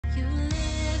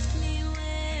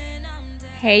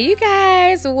Hey, you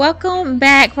guys, welcome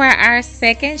back for our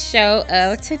second show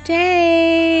of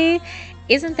today.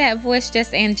 Isn't that voice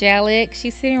just angelic?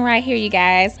 She's sitting right here, you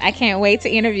guys. I can't wait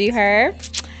to interview her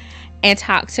and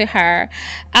talk to her.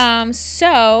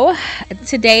 So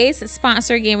today's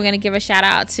sponsor, again, we're going to give a shout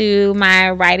out to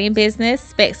my writing business,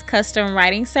 Specs Custom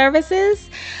Writing Services.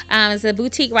 It's a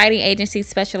boutique writing agency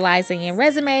specializing in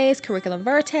resumes, curriculum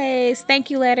vitae,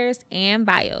 thank you letters, and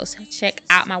bios. Check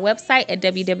out my website at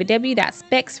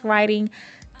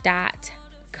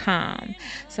www.specswriting.com.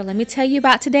 So let me tell you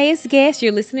about today's guest.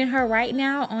 You're listening to her right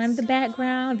now on the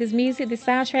background. This music, this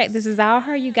soundtrack, this is all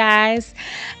her, you guys.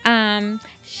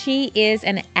 She is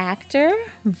an actor,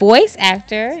 voice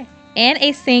actor, and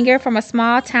a singer from a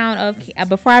small town of,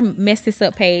 before I mess this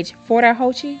up, Paige,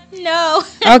 Fordoche? No.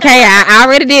 Okay, I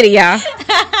already did it, y'all.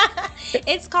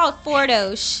 It's called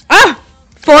Fordoche. Oh,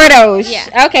 Fordoche.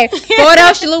 Yeah. Okay,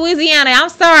 Fordoche, Louisiana. I'm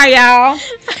sorry, y'all.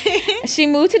 She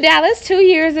moved to Dallas 2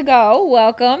 years ago,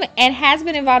 welcome, and has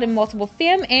been involved in multiple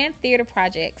film and theater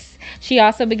projects. She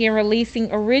also began releasing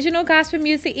original gospel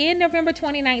music in November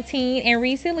 2019 and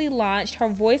recently launched her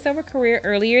voiceover career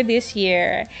earlier this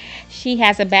year. She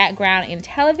has a background in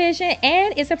television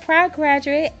and is a proud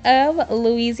graduate of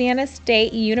Louisiana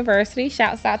State University.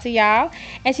 Shouts out to y'all.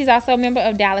 And she's also a member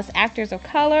of Dallas Actors of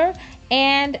Color.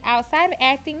 And outside of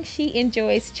acting, she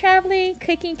enjoys traveling,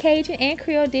 cooking Cajun and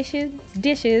Creole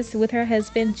dishes with her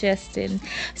husband, Justin.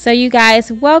 So you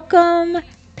guys, welcome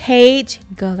Paige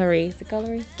Guillory. Is it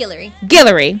Guillory?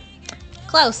 Guillory.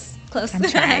 Close. I'm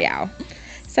trying, y'all.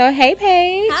 So, hey,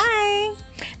 Paige. Hi.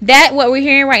 That, what we're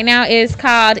hearing right now is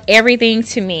called Everything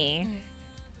to Me.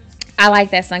 I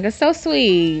like that song. It's so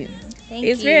sweet. Thank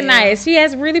you. It's very nice. She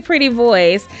has a really pretty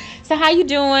voice. So how you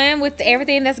doing with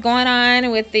everything that's going on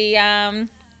with the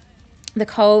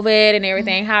COVID and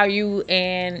everything? How are you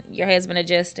and your husband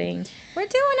adjusting? We're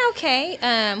doing okay.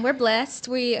 We're blessed.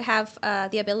 We have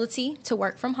the ability to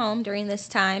work from home during this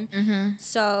time. Mm-hmm.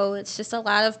 So it's just a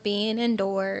lot of being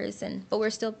indoors, but we're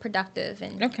still productive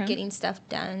and getting stuff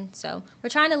done. So we're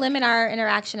trying to limit our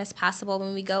interaction as possible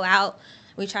when we go out.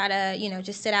 We try to,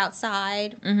 just sit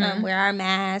outside, wear our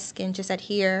mask, and just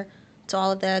adhere to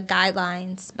all of the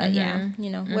guidelines. But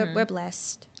we're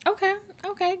blessed. Okay,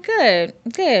 good.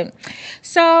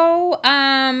 So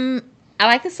I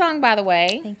like the song, by the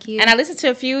way. Thank you. And I listened to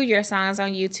a few of your songs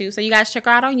on YouTube, so you guys check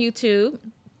her out on YouTube.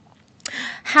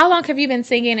 How long have you been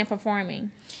singing and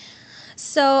performing?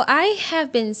 So I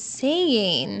have been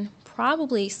singing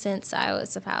probably since I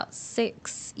was about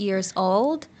 6 years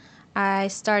old. I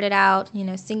started out,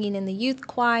 singing in the youth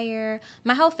choir.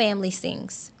 My whole family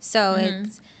sings, so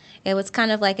it was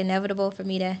kind of like inevitable for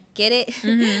me to get it.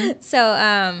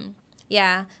 So,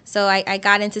 so I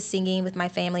got into singing with my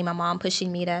family, my mom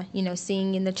pushing me to,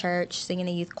 sing in the church, sing in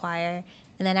the youth choir.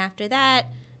 And then after that,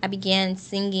 I began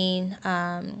singing,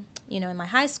 in my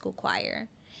high school choir.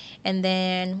 And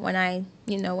then when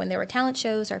when there were talent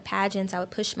shows or pageants, I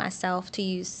would push myself to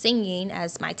use singing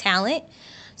as my talent.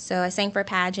 So I sang for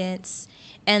pageants.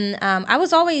 And I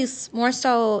was always more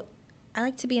so, I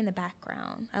like to be in the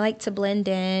background. I like to blend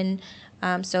in.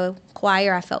 So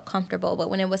choir, I felt comfortable. But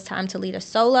when it was time to lead a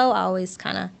solo, I always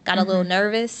kind of got a little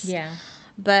nervous. Yeah.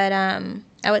 But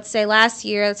I would say last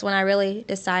year, that's when I really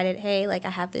decided, hey, I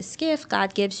have this gift.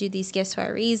 God gives you these gifts for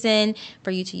a reason,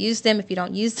 for you to use them. If you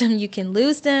don't use them, you can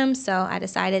lose them. So I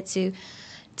decided to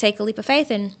take a leap of faith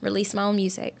and release my own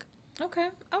music. Okay.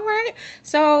 All right.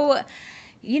 So,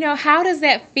 how does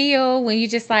that feel when you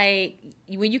just when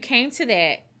you came to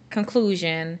that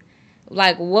conclusion?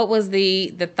 What was the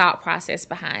thought process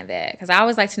behind that? Because I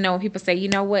always like to know when people say, you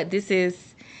know what, this is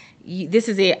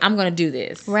it. I'm gonna do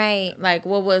this. Right.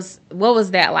 What was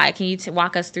that like? Can you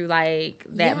walk us through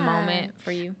that moment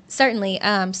for you? Certainly.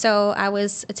 So I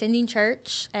was attending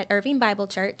church at Irving Bible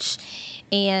Church,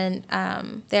 and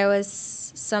there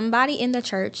was somebody in the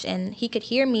church, and he could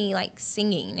hear me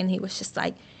singing, and he was just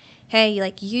like, hey,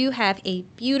 you have a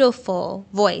beautiful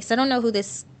voice. I don't know who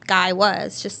this guy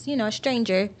was, just, a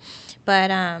stranger.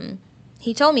 But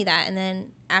he told me that. And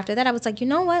then after that, I was like, you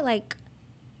know what?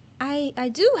 I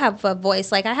do have a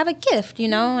voice. I have a gift,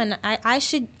 and I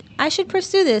should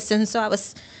pursue this. And so I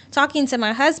was talking to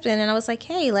my husband, and I was like,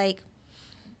 hey,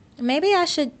 maybe I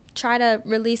should try to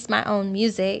release my own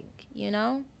music,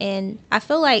 And I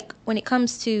feel like when it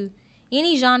comes to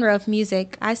any genre of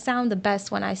music, I sound the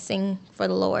best when I sing for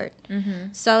the Lord.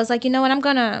 Mm-hmm. So I was like, you know what, I'm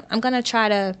gonna try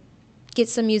to get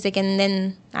some music. And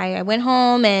then I went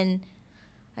home and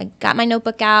I got my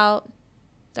notebook out.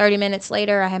 30 minutes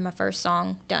later, I had my first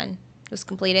song done. It was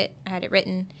completed. I had it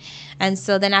written. And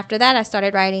so then after that, I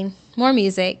started writing more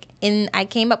music. And I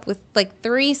came up with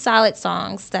 3 solid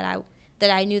songs that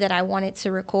that I knew that I wanted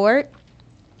to record.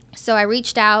 So I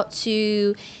reached out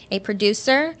to a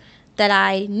producer that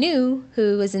I knew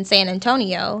who was in San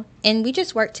Antonio, and we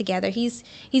just worked together. He's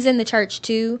in the church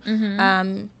too.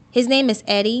 His name is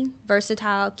Eddie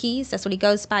Versatile Keys. That's what he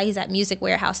goes by. He's at Music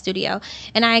Warehouse Studio.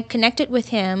 And I connected with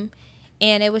him,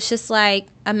 and it was just like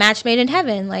a match made in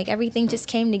heaven. Like, everything just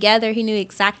came together. He knew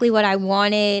exactly what I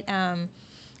wanted, and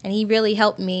he really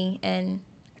helped me. And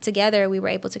together we were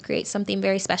able to create something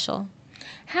very special.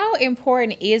 How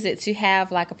important is it to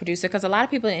have like a producer? Because a lot of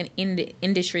people in the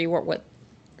industry work with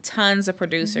tons of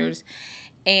producers.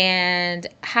 And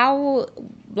how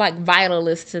like vital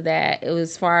is to that,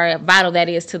 as far vital that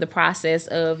is to the process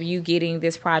of you getting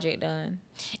this project done?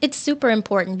 It's super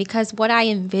important, because what I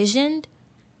envisioned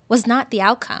was not the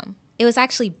outcome. It was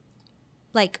actually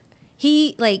like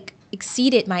he like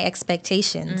exceeded my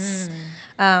expectations.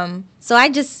 So I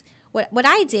just what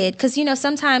I did, because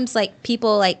sometimes like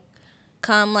people like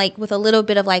come like with a little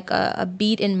bit of like a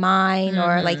beat in mind,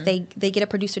 or like they get a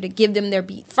producer to give them their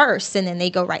beat first, and then they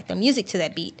go write their music to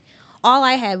that beat. All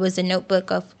I had was a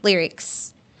notebook of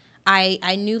lyrics.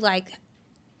 I knew like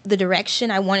the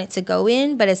direction I wanted to go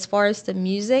in, but as far as the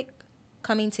music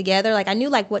coming together, like I knew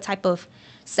like what type of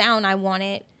sound I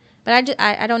wanted, but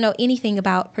I don't know anything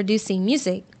about producing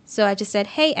music. So I just said,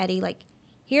 hey Eddie, like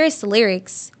here's the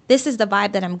lyrics. This is the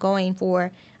vibe that I'm going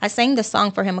for. I sang the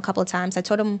song for him a couple of times. I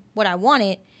told him what I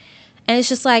wanted. And it's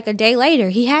just like a day later,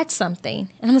 he had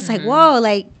something. And I was like, whoa,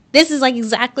 like this is like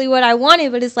exactly what I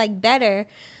wanted, but it's like better.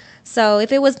 So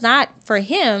if it was not for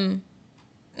him,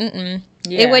 it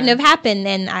wouldn't have happened.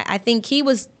 And I think he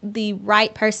was the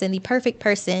right person, the perfect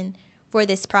person for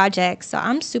this project. So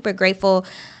I'm super grateful.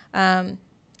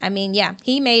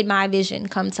 He made my vision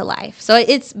come to life. So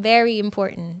it's very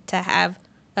important to have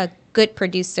a good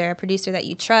producer, a producer that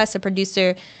you trust, a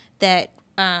producer that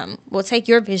will take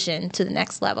your vision to the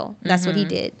next level. That's what he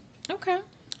did.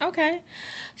 Okay.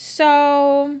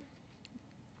 So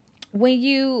when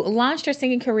you launched your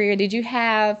singing career, did you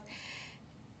have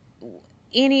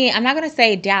any, I'm not going to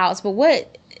say doubts, but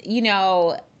what,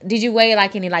 did you weigh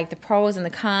like any like the pros and the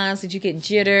cons? Did you get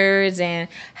jitters? And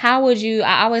how would you,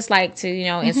 I always like to,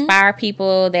 inspire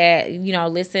people that,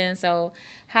 listen. So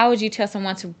how would you tell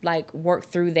someone to like work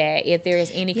through that if there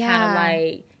is any kind of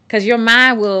like, because your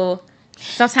mind will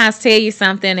sometimes tell you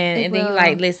something and then you're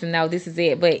like, listen, no, this is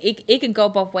it. But it can go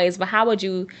both ways. But how did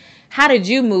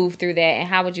you move through that, and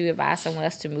how would you advise someone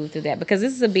else to move through that? Because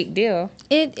this is a big deal.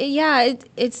 It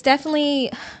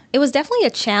was definitely a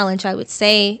challenge, I would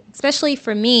say, especially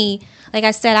for me. Like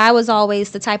I said, I was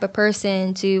always the type of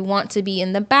person to want to be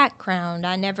in the background.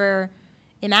 I never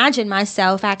imagined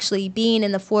myself actually being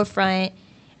in the forefront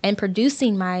and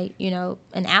producing my,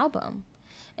 an album.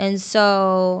 And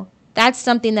so that's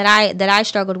something that I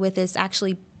struggled with, is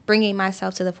actually bringing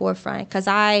myself to the forefront, because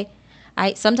I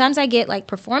sometimes I get like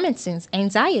performance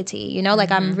anxiety,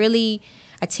 like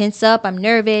I tense up, I'm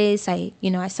nervous.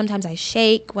 Sometimes I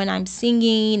shake when I'm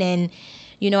singing, and,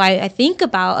 I think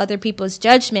about other people's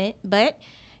judgment, but,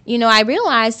 I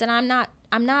realize that I'm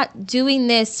not doing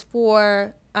this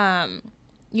for, for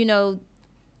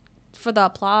the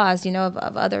applause, of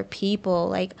other people.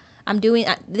 Like I'm doing,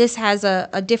 this has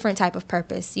a different type of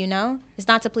purpose, It's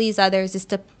not to please others, it's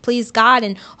to please God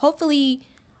and hopefully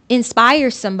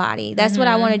inspire somebody. That's what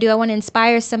I want to do. I want to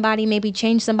inspire somebody, maybe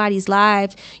change somebody's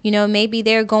life. Maybe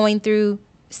they're going through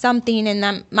something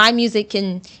and my music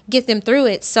can get them through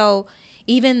it. So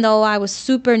even though I was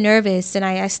super nervous and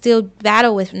I still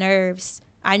battle with nerves,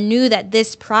 I knew that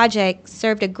this project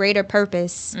served a greater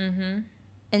purpose.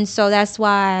 And so that's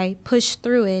why I pushed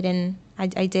through it, and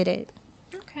I did it.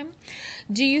 Okay.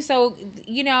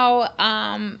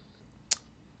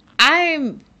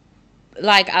 I'm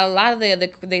like a lot of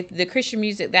the Christian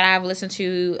music that I've listened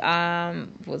to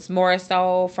was more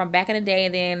so from back in the day,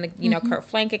 and then Kurt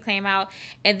Franklin came out,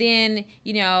 and then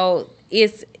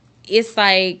it's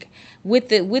like with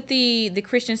the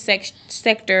Christian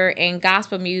sector and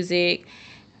gospel music,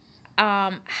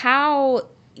 how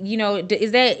are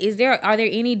there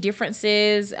any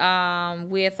differences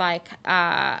with like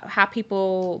how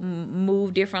people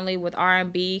move differently with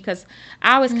R&B? Because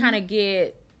I always kind of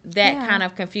get that kind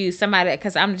of confused. Somebody,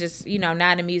 because I'm just not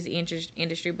in the music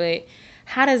industry, but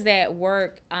how does that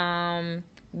work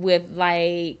with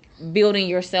like building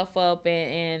yourself up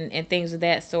and things of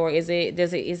that sort? Is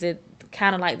it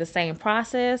kind of like the same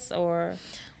process, or?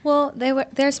 Well,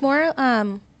 there's more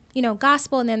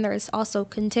gospel, and then there's also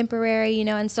contemporary,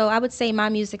 and so I would say my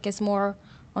music is more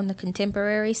on the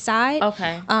contemporary side.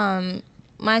 Okay. I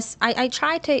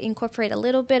try to incorporate a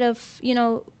little bit of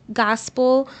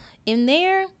gospel in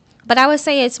there, But I would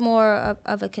say it's more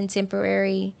of a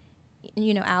contemporary,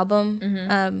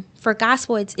 album. For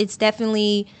gospel, it's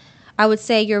definitely, I would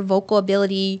say your vocal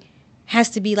ability has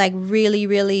to be like really,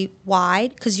 really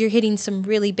wide because you're hitting some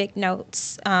really big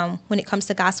notes when it comes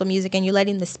to gospel music, and you're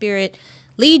letting the Spirit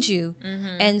lead you.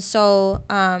 And so,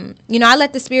 I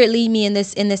let the Spirit lead me in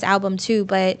this album too.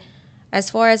 But as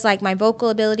far as like my vocal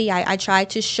ability, I try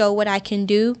to show what I can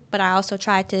do, but I also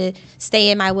try to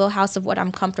stay in my wheelhouse of what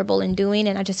I'm comfortable in doing.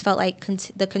 And I just felt like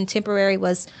the contemporary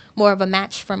was more of a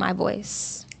match for my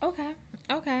voice. Okay.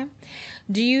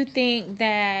 Do you think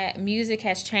that music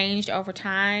has changed over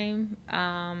time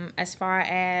as far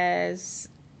as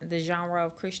the genre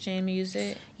of Christian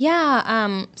music?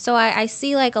 Yeah. So I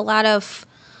see like a lot of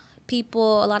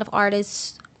people, a lot of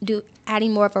artists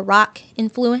adding more of a rock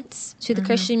influence to the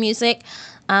Christian music.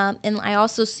 And I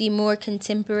also see more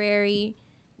contemporary,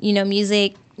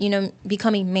 music,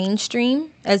 becoming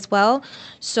mainstream as well.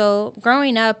 So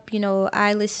growing up,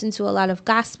 I listened to a lot of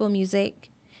gospel music.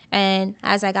 And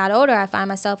as I got older, I find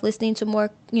myself listening to more,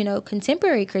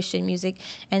 contemporary Christian music,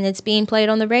 and it's being played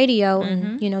on the radio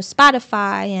and,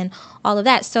 Spotify and all of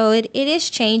that. So it is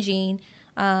changing.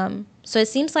 So it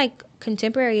seems like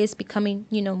contemporary is becoming,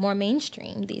 more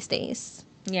mainstream these days.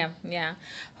 Yeah.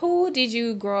 Who did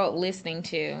you grow up listening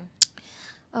to?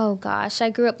 Oh, gosh.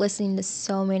 I grew up listening to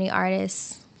so many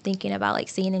artists, thinking about, like,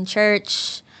 singing in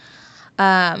church.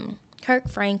 Kirk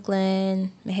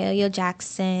Franklin, Mahalia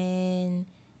Jackson,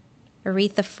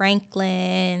 Aretha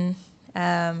Franklin,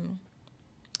 Tasha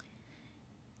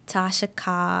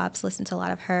Cobbs, listen to a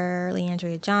lot of her,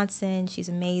 Leandria Johnson, she's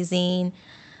amazing,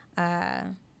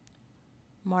 Marvin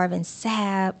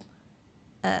Sapp.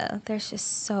 There's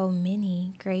just so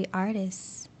many great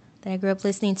artists that I grew up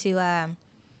listening to.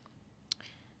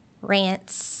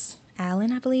 Rance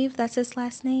Allen, I believe that's his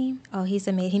last name. Oh, he's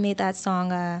amazing. He made that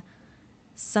song,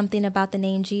 Something About the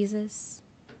Name Jesus.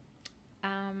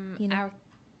 I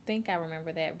think I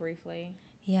remember that briefly.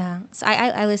 Yeah. So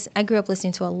I grew up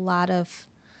listening to a lot of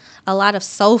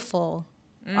soulful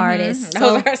artists.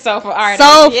 Those are soulful artists.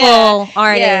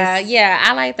 Artists. Yeah.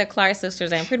 I like the Clark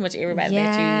sisters and pretty much everybody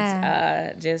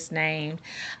that you just named.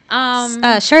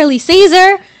 Shirley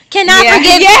Caesar. Cannot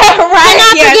forget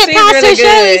Pastor really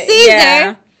Shirley Caesar.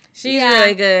 Yeah. She's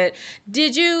really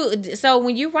good. So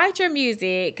when you write your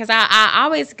music, because I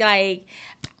always like,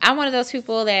 I'm one of those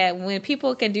people that when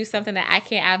people can do something that I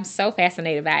can't, I'm so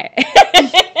fascinated by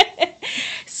it.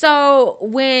 So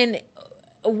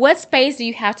what space do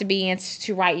you have to be in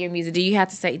to write your music? Do you have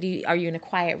to say, are you in a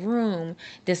quiet room?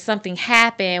 Does something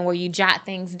happen where you jot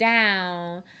things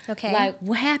down? Okay. Like,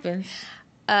 what happens?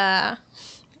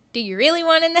 Do you really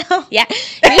want to know? Yeah.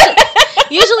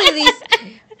 Usually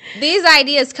these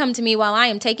ideas come to me while I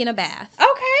am taking a bath.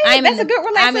 Okay. That's a good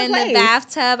relaxing I'm in the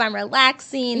bathtub. I'm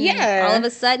relaxing. Yeah. All of a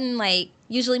sudden, like,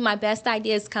 usually my best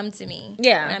ideas come to me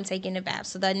when I'm taking a bath.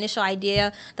 So the initial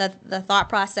idea, the thought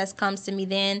process comes to me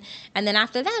then. And then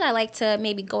after that, I like to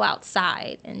maybe go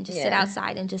outside and just sit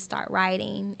outside and just start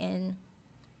writing. And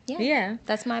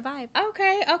that's my vibe.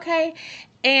 Okay.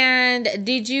 And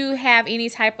did you have any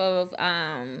type of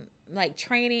like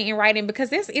training in writing?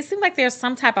 Because it seems like there's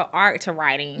some type of art to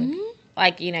writing.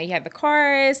 Like, you have the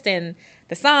chorus and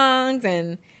the songs,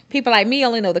 and people like me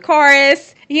only know the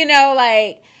chorus.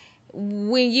 Like,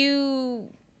 when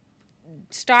you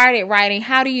started writing,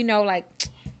 how do you know, like,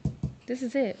 this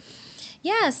is it?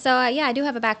 Yeah, so I do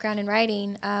have a background in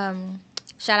writing.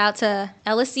 Shout out to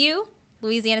LSU,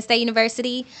 Louisiana State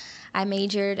University. I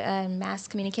majored in mass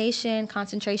communication,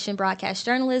 concentration, broadcast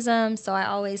journalism, so I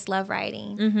always love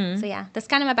writing. So yeah, that's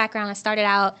kind of my background. I started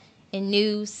out in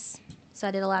news, so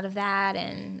I did a lot of that,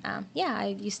 and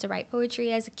I used to write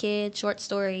poetry as a kid, short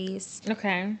stories.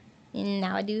 Okay. And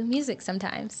now I do music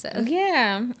sometimes. So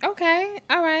yeah. Okay.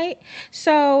 All right.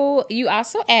 So you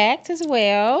also act as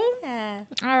well. Yeah.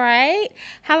 All right.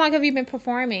 How long have you been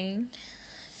performing?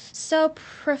 So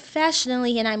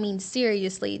professionally, and I mean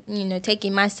seriously,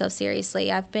 taking myself seriously,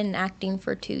 I've been acting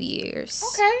for 2 years.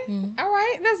 Okay. All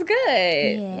right. That's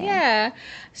good. Yeah.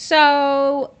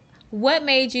 So what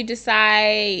made you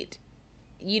decide,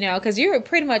 because you're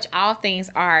pretty much all things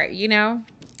art,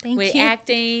 Thank with you.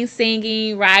 acting,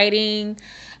 singing, writing.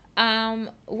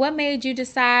 What made you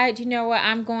decide,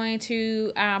 I'm going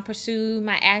to pursue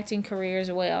my acting career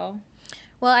as well?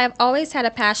 Well, I've always had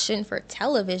a passion for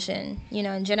television,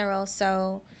 in general.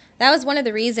 So that was one of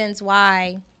the reasons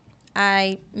why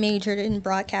I majored in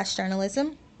broadcast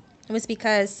journalism. It was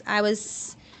because I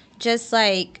was just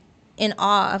like in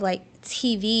awe of like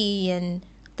TV and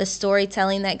the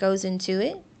storytelling that goes into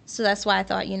it. So that's why I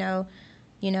thought,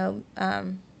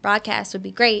 broadcast would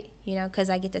be great, because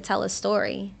I get to tell a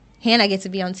story and I get to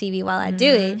be on TV while I do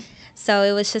it. So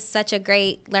it was just such a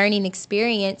great learning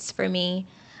experience for me.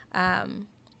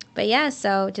 But yeah,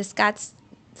 so just got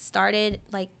started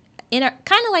like in a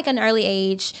kind of like an early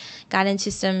age, got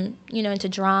into some, into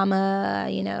drama,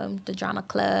 the drama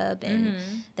club.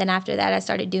 And then after that, I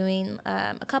started doing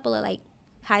a couple of like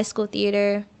high school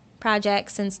theater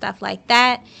projects and stuff like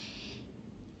that.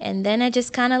 And then it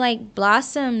just kind of like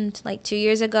blossomed. Like 2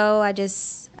 years ago, I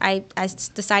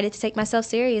decided to take myself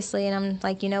seriously. And I'm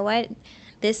like, you know what?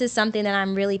 This is something that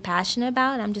I'm really passionate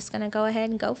about. I'm just going to go ahead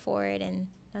and go for it. And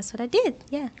that's what I did.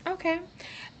 Yeah. Okay.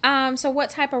 So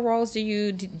what type of roles do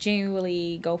you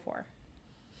genuinely go for?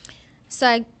 So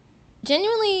I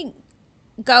genuinely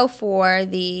go for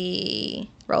the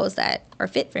roles that are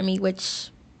fit for me,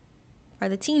 which are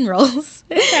the teen roles.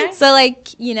 Okay. So like,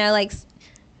 like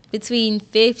between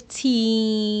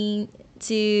 15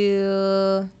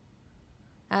 to,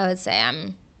 I would say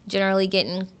I'm generally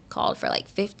getting called for like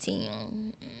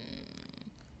 15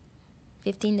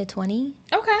 to 20.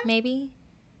 Okay. Maybe.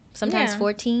 Sometimes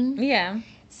 14. Yeah.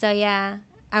 So yeah,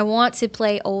 I want to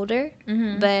play older,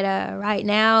 but right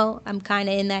now I'm kind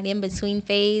of in that in-between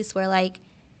phase where like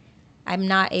I'm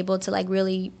not able to like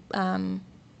really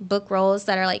book roles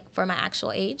that are like for my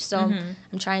actual age. So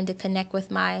I'm trying to connect with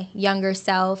my younger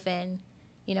self and,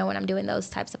 when I'm doing those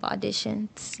types of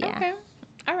auditions. Yeah. Okay.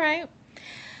 All right.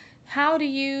 How do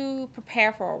you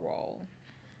prepare for a role?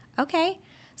 Okay.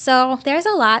 So there's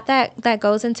a lot that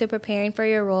goes into preparing for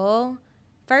your role.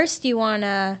 First, you want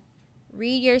to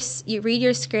read your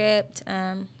script,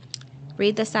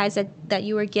 read the sides that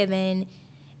you were given,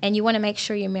 and you want to make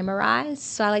sure you memorize.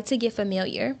 So I like to get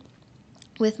familiar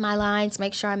with my lines,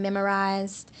 make sure I'm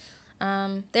memorized.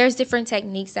 There's different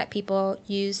techniques that people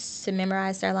use to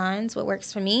memorize their lines. What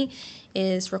works for me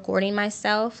is recording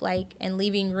myself, and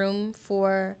leaving room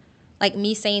for,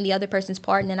 me saying the other person's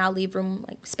part, and then I'll leave room,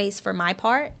 space for my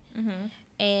part.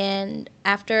 And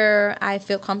after I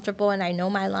feel comfortable and I know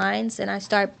my lines, and I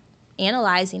start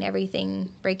analyzing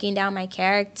everything, breaking down my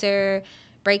character,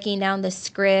 breaking down the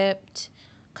script,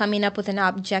 coming up with an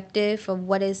objective of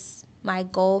what is my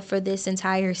goal for this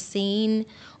entire scene.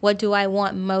 What do I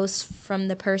want most from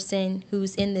the person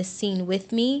who's in this scene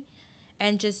with me?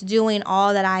 And just doing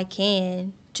all that I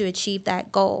can to achieve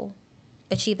that goal,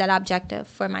 achieve that objective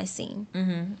for my scene.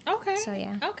 Okay. So,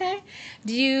 yeah. Okay.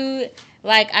 Do you,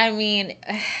 I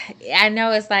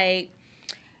know it's like,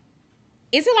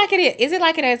 is it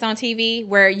like it is on TV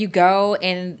where you go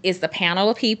and it's the panel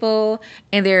of people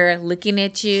and they're looking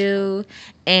at you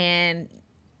and...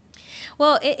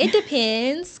 Well, it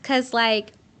depends because, there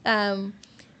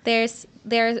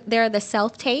are the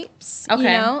self-tapes,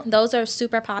 okay. Those are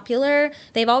super popular.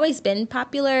 They've always been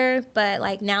popular,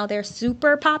 but, now they're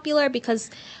super popular because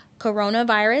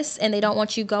coronavirus, and they don't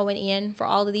want you going in for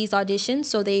all of these auditions.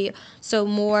 So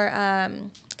more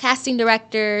casting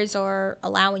directors are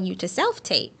allowing you to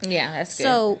self-tape. Yeah, that's good.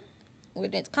 So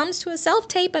when it comes to a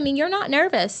self-tape, you're not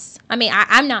nervous. I'm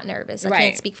not nervous. I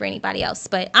can't speak for anybody else,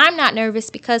 but I'm not nervous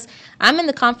because I'm in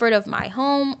the comfort of my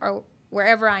home or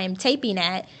wherever I am taping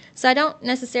at. So I don't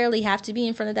necessarily have to be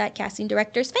in front of that casting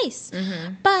director's face.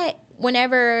 But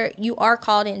whenever you are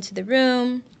called into the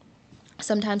room,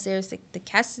 sometimes there's the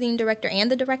casting director and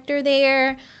the director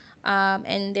there,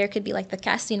 and there could be the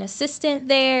casting assistant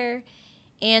there.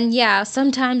 And yeah,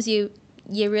 sometimes you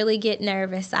really get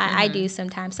nervous. I do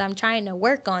sometimes. So I'm trying to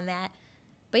work on that.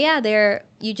 But yeah,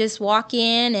 you just walk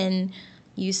in and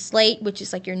you slate, which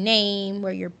is your name,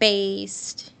 where you're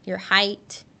based, your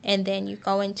height, and then you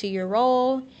go into your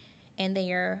role, and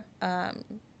they're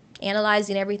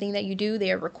analyzing everything that you do.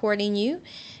 They're recording you.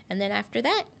 And then after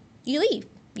that, you leave.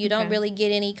 You don't really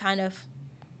get any kind of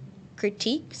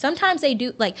critique. Sometimes they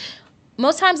do,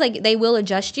 most times, they will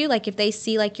adjust you. If they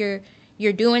see,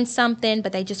 you're doing something,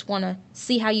 but they just want to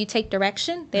see how you take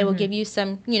direction, they will give you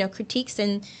some, critiques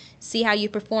and see how you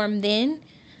perform then.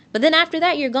 But then after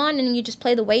that, you're gone, and you just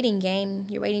play the waiting game.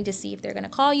 You're waiting to see if they're going to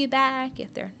call you back.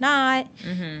 If they're not,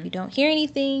 you don't hear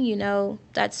anything,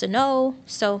 that's a no.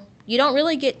 So you don't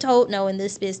really get told no in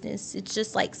this business. It's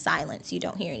just silence. You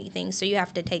don't hear anything. So you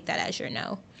have to take that as your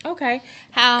no. Okay.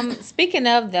 Speaking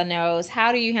of the no's,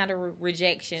 how do you handle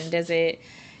rejection? Does it,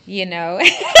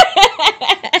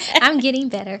 I'm getting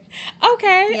better.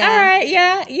 Okay. Yeah. All right.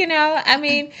 Yeah.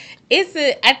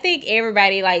 I think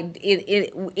everybody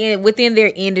within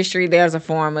their industry, there's a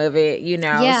form of it,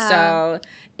 Yeah. So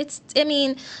it's,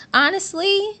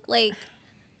 honestly,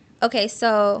 okay,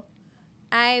 so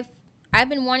I've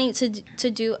been wanting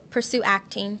to pursue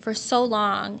acting for so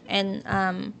long,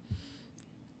 and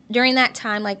during that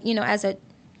time, as a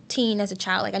teen, as a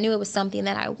child, I knew it was something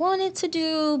that I wanted to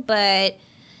do, but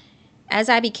as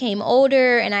I became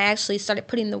older and I actually started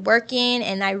putting the work in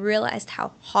and I realized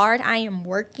how hard I am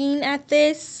working at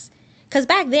this. Because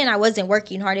back then I wasn't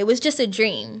working hard. It was just a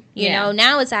dream, you know.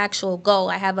 Now it's an actual goal.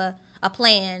 I have a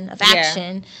plan of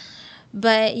action.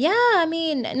 But yeah, I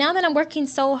mean, now that I'm working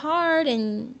so hard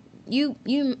and you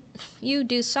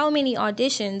do so many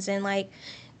auditions and like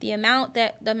the amount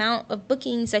of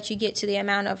bookings that you get to the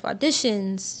amount of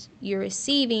auditions you're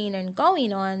receiving and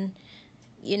going on,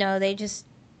 you know, they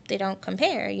don't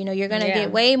compare. You know, you're going to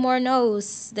get way more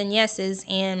no's than yeses.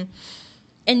 And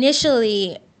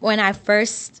initially, when I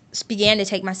first began to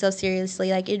take myself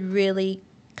seriously, like, it really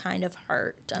kind of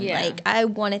hurt. I'm like, I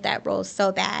wanted that role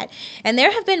so bad. And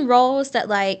there have been roles that,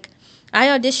 like, I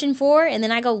auditioned for, and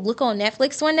then I go look on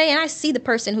Netflix one day, and I see the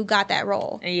person who got that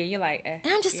role. And you're like, and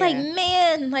I'm just like,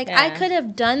 man, like, I could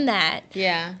have done that.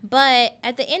 Yeah. But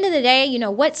at the end of the day, you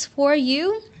know, what's for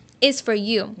you is for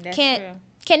you. That's true.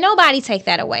 Can nobody take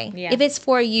that away if it's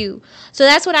for you? So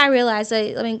that's what I realized.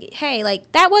 I mean, hey,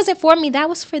 like, that wasn't for me. That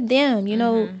was for them. You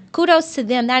know, kudos to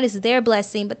them. That is their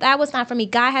blessing. But that was not for me.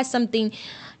 God has something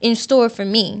in store for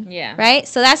me. Yeah. Right?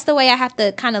 So that's the way I have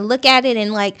to kind of look at it.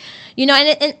 And, like, you know,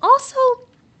 and also,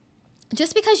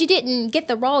 just because you didn't get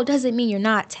the role doesn't mean you're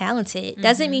not talented.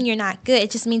 Doesn't mean you're not good. It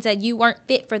just means that you weren't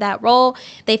fit for that role.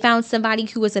 They found somebody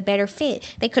who was a better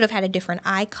fit. They could have had a different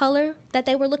eye color that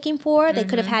they were looking for. They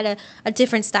could have had a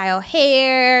different style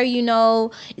hair, you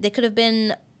know. They could have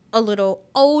been a little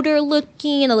older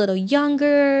looking, a little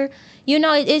younger. You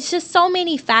know, it's just so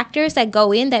many factors that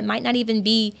go in that might not even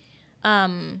be,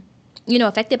 you know,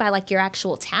 affected by, like, your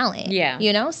actual talent. Yeah.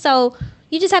 You know, so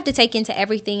you just have to take into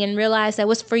everything and realize that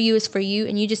what's for you is for you,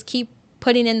 and you just keep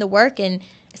putting in the work, and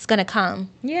it's gonna come.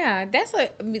 Yeah, that's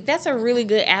a really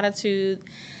good attitude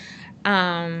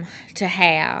to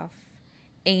have,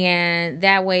 and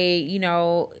that way, you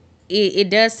know, it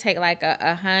does take like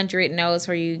 100 no's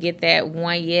for you to get that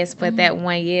one yes, but that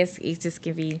one yes, it just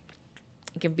can be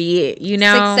it, you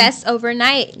know. Success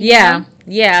overnight. Yeah. Know?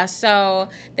 Yeah. So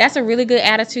that's a really good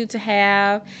attitude to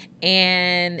have.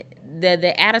 And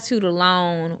the attitude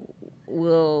alone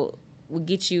will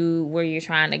get you where you're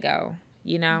trying to go,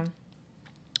 you know.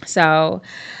 So,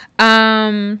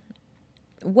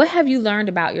 what have you learned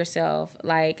about yourself,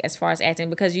 like, as far as acting?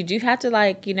 Because you do have to,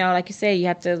 like, you know, like you said, you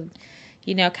have to,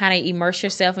 you know, kind of immerse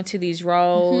yourself into these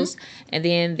roles. And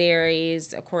then there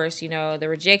is, of course, you know, the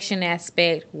rejection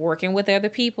aspect, working with other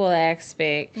people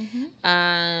aspect.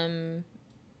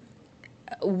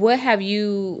 What have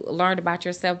you learned about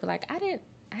yourself? Like, I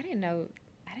didn't know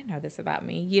this about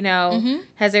me, you know.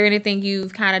 Has there anything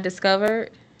you've kind of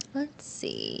discovered? Let's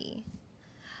see.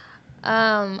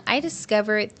 I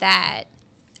discovered that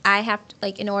I have to,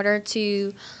 like, in order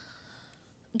to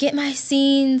get my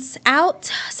scenes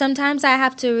out, sometimes I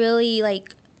have to really,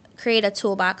 like, create a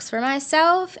toolbox for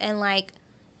myself and, like,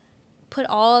 put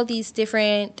all of these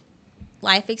different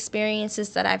life experiences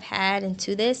that I've had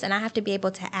into this, and I have to be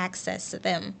able to access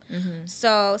them.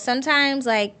 So sometimes,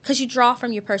 like, because you draw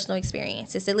from your personal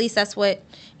experiences, at least that's what,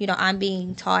 you know, I'm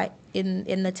being taught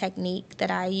in the technique that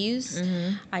I use.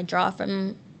 I draw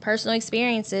from personal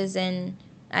experiences, and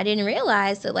I didn't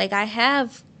realize that, like, I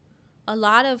have a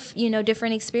lot of, you know,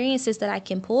 different experiences that I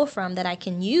can pull from, that I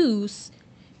can use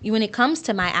when it comes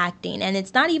to my acting. And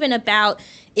it's not even about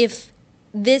if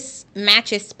this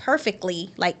matches perfectly,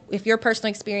 like, if your personal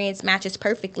experience matches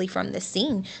perfectly from the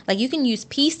scene. Like, you can use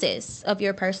pieces of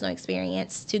your personal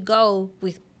experience to go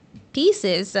with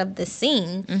pieces of the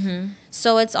scene.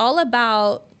 So it's all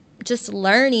about just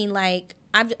learning. Like,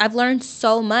 I've learned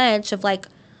so much of, like,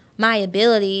 my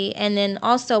ability. And then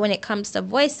also when it comes to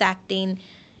voice acting,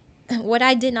 what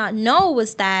I did not know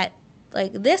was that,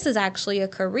 like, this is actually a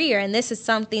career, and this is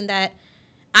something that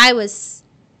I was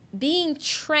being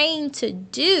trained to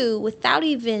do without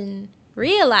even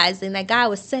realizing that God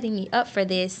was setting me up for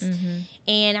this.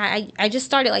 And I just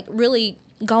started, like, really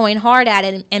going hard at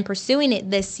it and pursuing it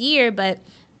this year. But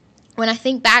when I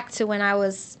think back to when I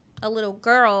was a little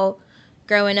girl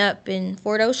growing up in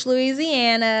Fordoche,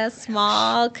 Louisiana,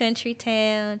 small country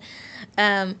town,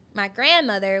 my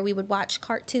grandmother, we would watch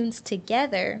cartoons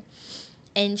together,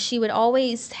 and she would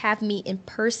always have me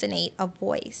impersonate a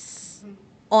voice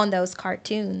on those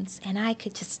cartoons, and I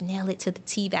could just nail it to the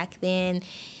T back then.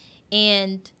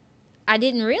 And I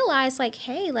didn't realize, like,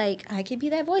 hey, like, I could be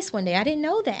that voice one day. I didn't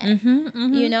know that,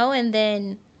 you know. And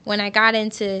then when I got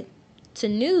into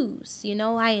news, you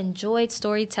know, I enjoyed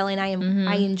storytelling.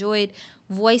 I enjoyed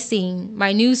voicing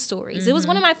my news stories. It was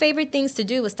one of my favorite things to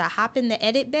do, was to hop in the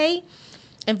edit bay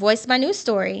and voice my news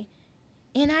story.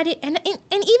 And I did, and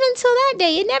even till that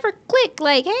day, it never clicked.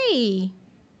 Like, hey,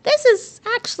 this is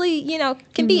actually,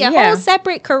 can be a whole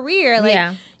separate career.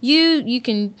 Like you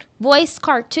can voice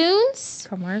cartoons,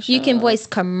 you can voice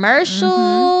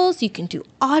commercials, you can do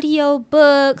audio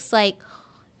books, like,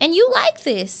 and you like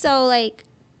this, so like,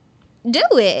 do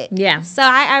it. Yeah. So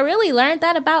I really learned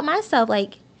that about myself.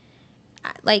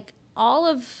 Like all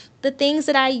of the things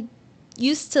that I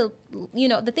used to,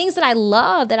 the things that I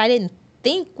love that I didn't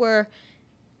think were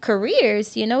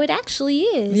careers, it actually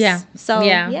is. Yeah. So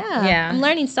yeah. I'm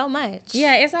learning so much.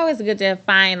 Yeah, it's always good to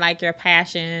find like your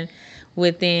passion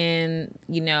within,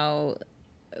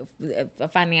 a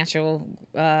financial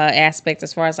aspect,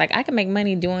 as far as like I can make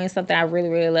money doing something I really,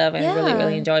 really love and really,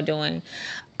 really enjoy doing.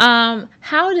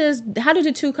 How do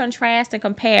the two contrast and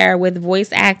compare with voice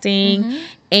acting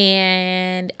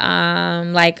and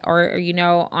on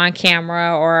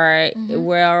camera, or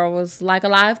where it was like a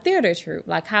live theater troupe?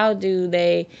 Like, how do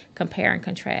they compare and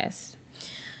contrast?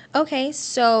 Okay,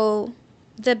 so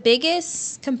the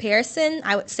biggest comparison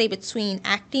I would say between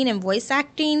acting and voice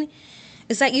acting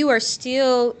is that you are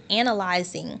still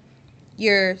analyzing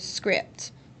your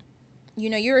script.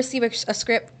 You receive a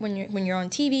script when you're on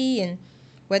TV, and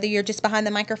whether you're just behind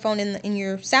the microphone in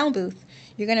your sound booth,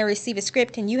 you're going to receive a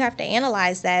script, and you have to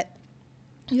analyze that.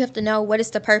 You have to know, what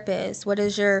is the purpose? What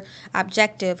is your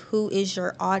objective? Who is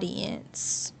your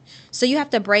audience? So you have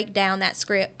to break down that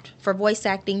script for voice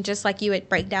acting just like you would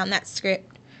break down that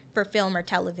script for film or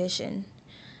television.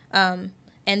 And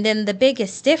then the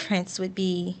biggest difference would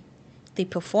be the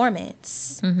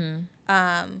performance.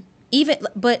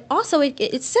 But also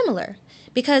it's similar,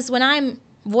 because when I'm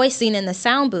voicing in the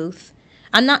sound booth,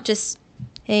 I'm not just,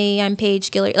 hey, I'm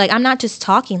Paige Guillory. Like, I'm not just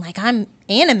talking. Like, I'm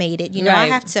animated. I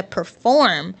have to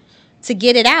perform to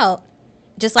get it out.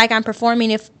 Just like I'm performing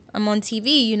if I'm on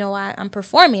TV. I'm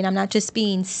performing. I'm not just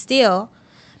being still.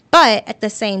 But at the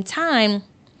same time,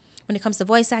 when it comes to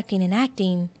voice acting and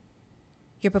acting,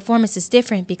 your performance is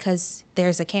different because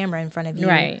there's a camera in front of you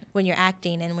when you're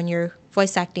acting, and when you're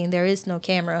voice acting, there is no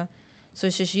camera. So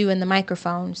it's just you and the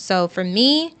microphone. So for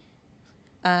me,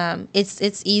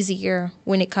 it's easier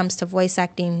when it comes to voice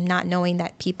acting, not knowing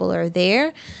that people are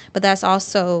there. But that's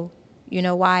also,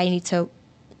 why I need to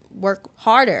work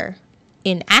harder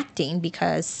in acting,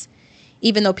 because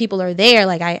even though people are there,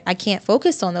 like I can't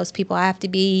focus on those people. I have to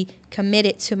be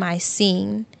committed to my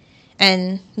scene.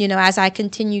 And, as I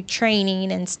continue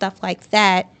training and stuff like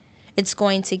that, it's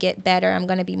going to get better. I'm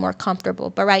going to be more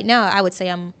comfortable. But right now, I would say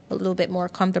I'm a little bit more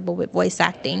comfortable with voice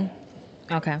acting.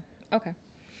 Okay.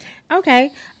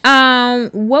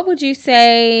 What would you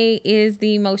say is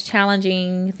the most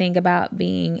challenging thing about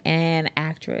being an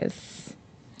actress?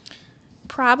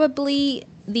 Probably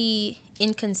the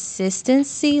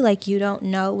inconsistency. Like, you don't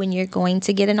know when you're going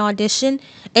to get an audition.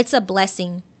 It's a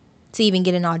blessing to even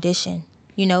get an audition,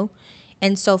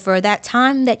 And so for that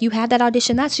time that you had that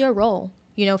audition, that's your role,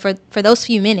 for those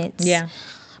few minutes. Yeah.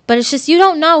 But it's just, you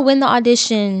don't know when the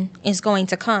audition is going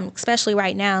to come, especially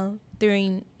right now.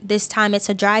 During this time, it's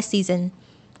a dry season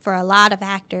for a lot of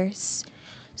actors.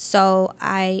 So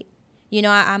I'm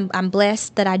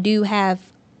blessed that I do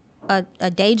have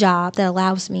a day job that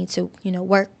allows me to,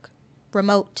 work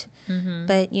remote.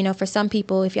 But, for some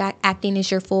people, if acting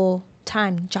is your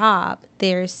full-time job,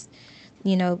 there's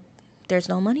no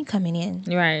money coming in.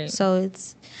 Right. So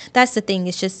that's the thing.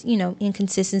 It's just,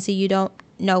 inconsistency. You don't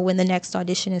know when the next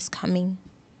audition is coming.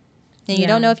 And you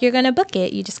don't know if you're going to book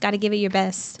it. You just got to give it your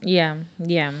best. Yeah.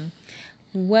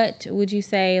 What would you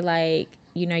say, like,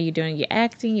 you're doing your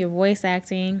acting, your voice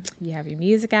acting, you have your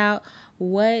music out.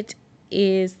 What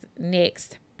is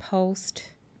next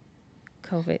post-COVID?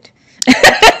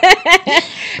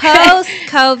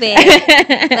 Post-COVID.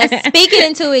 Let's speak it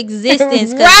into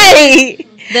existence. Right.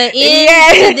 The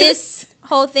end to this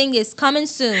whole thing is coming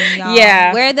soon, y'all.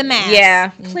 Yeah. Wear the mask.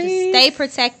 Yeah. Please. Just stay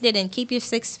protected and keep your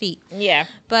 6 feet. Yeah.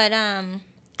 But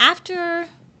after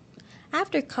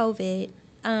COVID,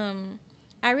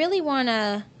 I really want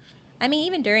to,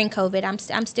 even during COVID,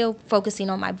 I'm still focusing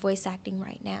on my voice acting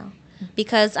right now,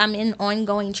 because I'm in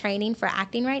ongoing training for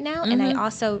acting right now. And I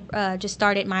also just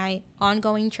started my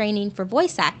ongoing training for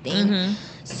voice acting.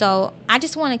 So I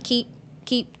just want to keep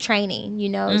training,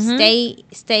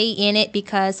 stay in it,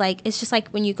 because like, it's just like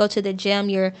when you go to the gym,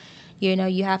 you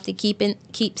have to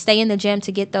stay in the gym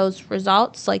to get those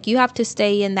results. Like, you have to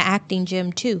stay in the acting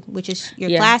gym too, which is your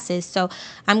classes. So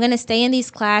I'm going to stay in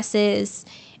these classes,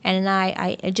 and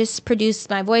I just produced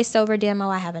my voiceover demo.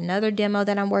 I have another demo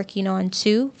that I'm working on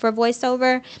too for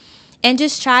voiceover, and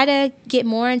just try to get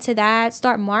more into that,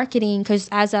 start marketing, because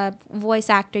as a voice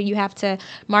actor, you have to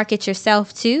market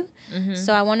yourself too.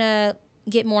 So I want to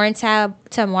get more into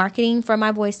marketing for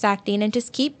my voice acting, and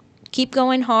just keep keep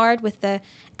going hard with the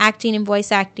acting and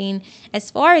voice acting. As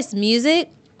far as music,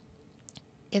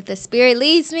 if the spirit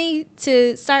leads me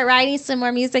to start writing some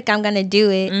more music, I'm going to do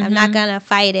it. I'm not going to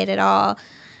fight it at all.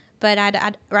 But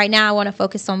right now I want to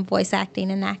focus on voice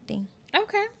acting and acting.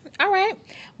 Okay. All right.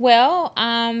 Well,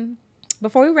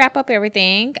 before we wrap up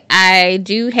everything, I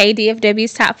do Hey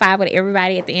DFW's top 5 with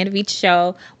everybody at the end of each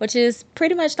show, which is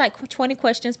pretty much like 20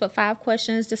 questions, but 5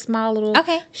 questions, just small little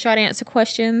short answer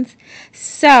questions.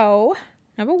 So,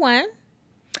 number 1,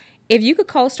 if you could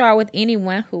co-star with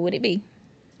anyone, who would it be?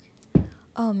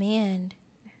 Oh, man.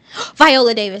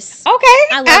 Viola Davis. Okay.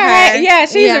 I love her. Yeah,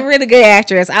 she's a really good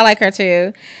actress. I like her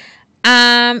too.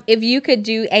 If you could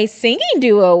do a singing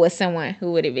duo with someone,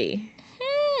 who would it be?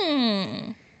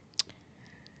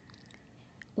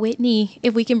 Whitney.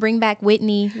 If we can bring back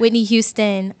Whitney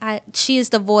Houston. She is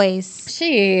the voice.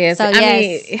 She is. So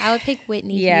I would pick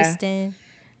Whitney Houston.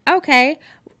 Okay.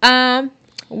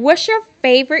 What's your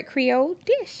favorite Creole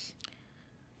dish?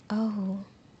 Oh,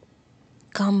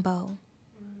 gumbo.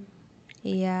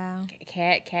 Yeah.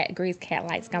 Cat agrees. Cat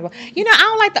likes gumbo. You know, I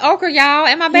don't like the okra, y'all.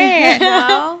 Am I bad?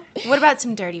 No. What about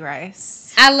some dirty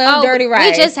rice? I love dirty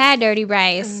rice. We just had dirty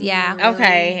rice. Yeah. Really?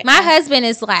 Okay. My husband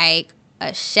is like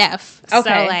a chef.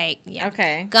 Okay. So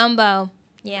Okay. Gumbo.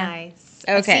 Yeah. Nice.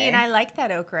 Okay. See, and I like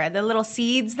that okra. The little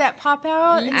seeds that pop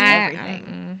out. It's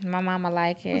everything. My mama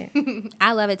like it.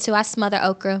 I love it too. I smother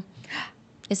okra.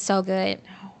 It's so good.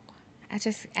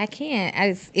 I can't.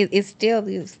 It still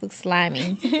looks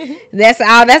slimy. That's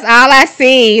all I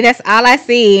see.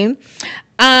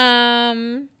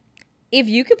 If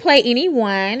you could play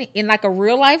anyone in like a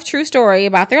real life true story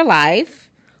about their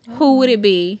life, who would it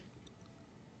be?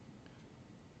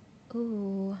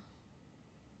 Ooh.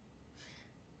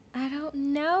 I don't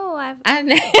know. I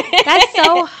know. That's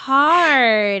so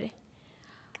hard.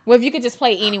 Well, if you could just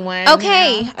play anyone.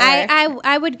 Okay, you know,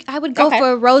 I would go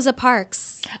for Rosa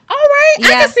Parks. All right, Yeah.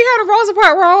 I can see her the Rosa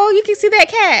Parks role. You can see that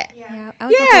cat. Yeah, I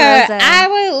would go for Rosa. I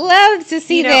would love to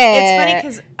see You know, that. it's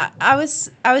funny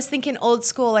because I was thinking old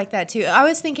school like that too. I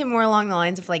was thinking more along the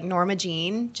lines of like Norma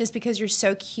Jean, just because you're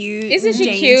so cute. Isn't she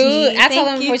dainty. cute? I told Thank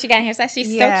him before you. she got here, so she's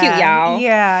so cute, y'all.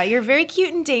 Yeah, you're very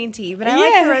cute and dainty, but I Yeah.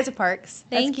 like the Rosa Parks.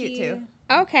 That's Thank cute you. too.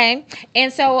 Okay,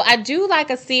 and so I do like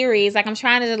a series. Like I'm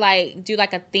trying to like do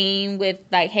like a theme with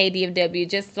like Hey DFW,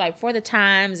 just like for the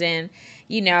times and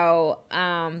you know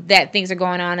that things are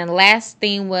going on. And the last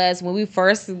thing was when we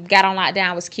first got on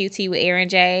lockdown was QT with Aaron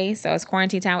J. So it's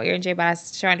quarantine time with Aaron J. But I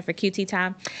was trying for QT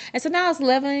time, and so now it's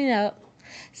leveling up.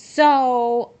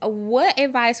 So what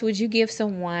advice would you give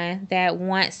someone that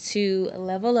wants to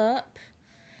level up?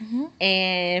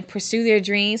 And pursue their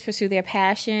dreams, pursue their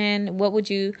passion? What would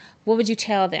you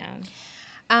tell them?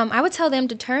 I would tell them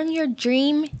to turn your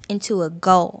dream into a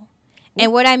goal.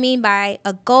 And what I mean by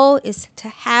a goal is to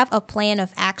have a plan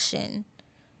of action,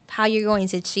 how you're going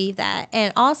to achieve that.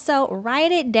 And also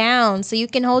write it down so you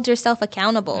can hold yourself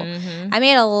accountable. I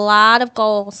made a lot of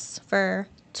goals for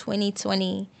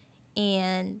 2020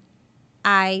 and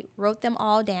I wrote them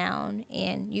all down,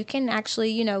 and you can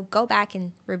actually, you know, go back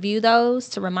and review those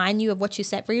to remind you of what you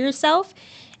set for yourself,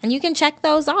 and you can check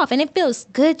those off, and it feels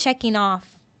good checking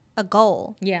off a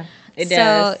goal. Yeah, it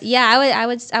does. So yeah,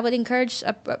 I would encourage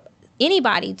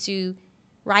anybody to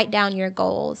write down your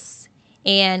goals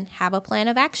and have a plan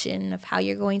of action of how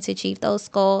you're going to achieve those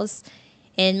goals,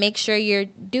 and make sure you're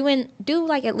do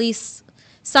like at least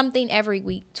something every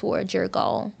week towards your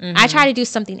goal. I try to do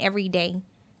something every day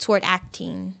toward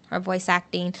acting or voice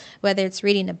acting, whether it's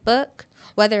reading a book,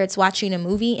 whether it's watching a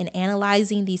movie and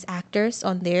analyzing these actors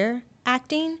on their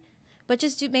acting, but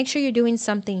just make sure you're doing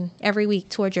something every week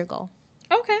toward your goal.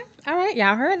 Okay. All right.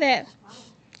 Y'all heard that.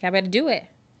 Y'all better do it.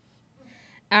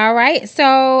 All right.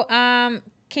 So,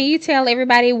 can you tell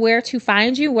everybody where to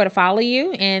find you, where to follow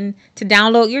you, and to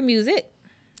download your music?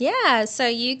 Yeah, so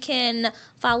you can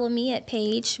follow me at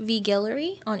Paige V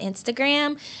Guillory on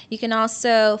Instagram. You can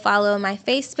also follow my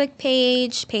Facebook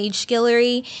page, Paige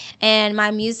Guillory, and my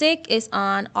music is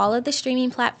on all of the streaming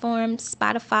platforms,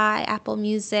 Spotify, Apple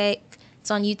Music.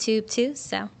 It's on YouTube too,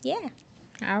 so yeah.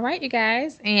 All right, you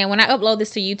guys. And when I upload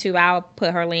this to YouTube, I'll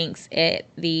put her links at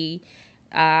the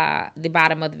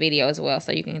bottom of the video as well,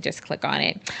 so you can just click on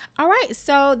it. All right,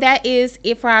 so that is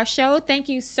it for our show. Thank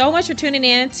you so much for tuning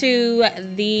in to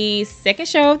the second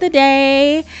show of the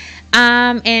day.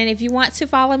 And if you want to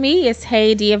follow me, it's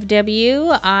Hey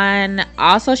DFW on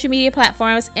all social media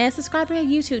platforms, and subscribe to our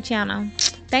YouTube channel.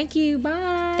 Thank you.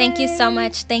 Bye. Thank you so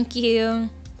much. Thank you.